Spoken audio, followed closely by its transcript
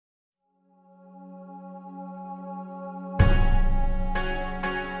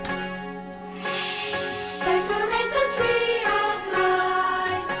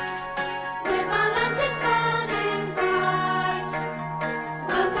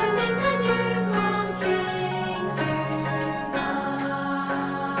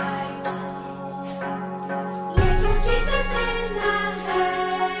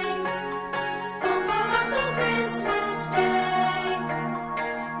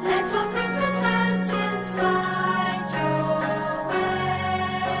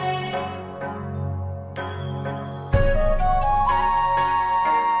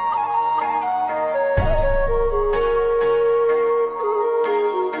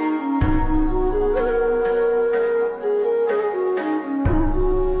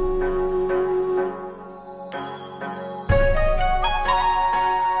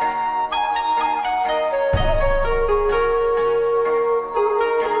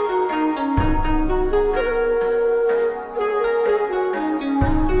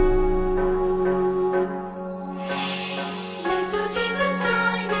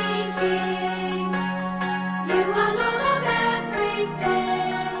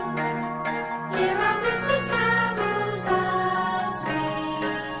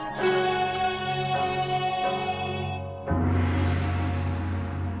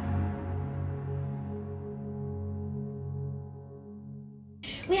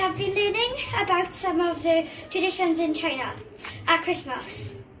We have been learning about some of the traditions in China at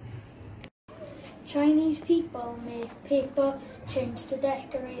Christmas. Chinese people make paper chins to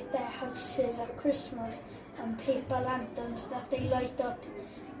decorate their houses at Christmas and paper lanterns that they light up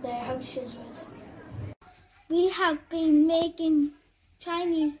their houses with. We have been making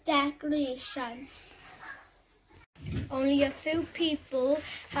Chinese decorations. Only a few people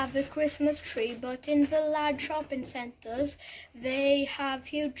have a Christmas tree, but in the large shopping centres, they have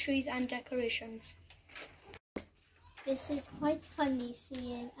huge trees and decorations. This is quite funny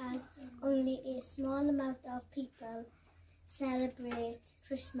seeing as only a small amount of people celebrate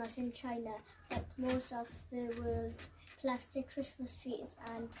Christmas in China, but most of the world's plastic Christmas trees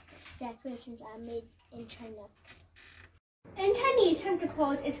and decorations are made in China. In Chinese, Santa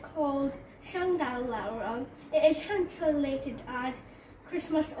Claus is called Shang Dao Lao Rong. It is translated as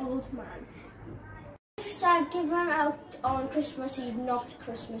Christmas Old Man. Gifts are given out on Christmas Eve, not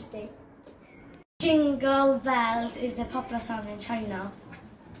Christmas Day. Jingle Bells is the popular song in China.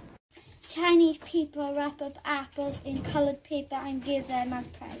 Chinese people wrap up apples in coloured paper and give them as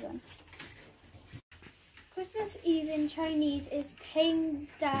presents. Christmas Eve in Chinese is Ping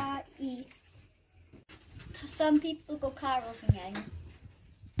Da Yi. Some people go carol singing.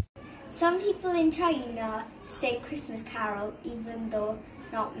 Some people in China sing Christmas carol even though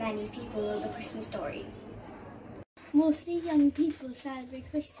not many people know the Christmas story. Mostly young people celebrate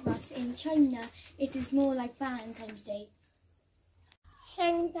Christmas. In China, it is more like Valentine's Day.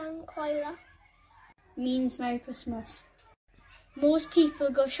 圣诞快乐 means Merry Christmas. Most people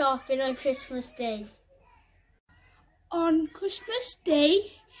go shopping on Christmas Day. On Christmas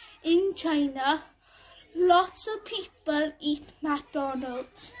Day in China, lots of people eat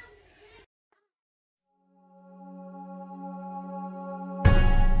McDonald's.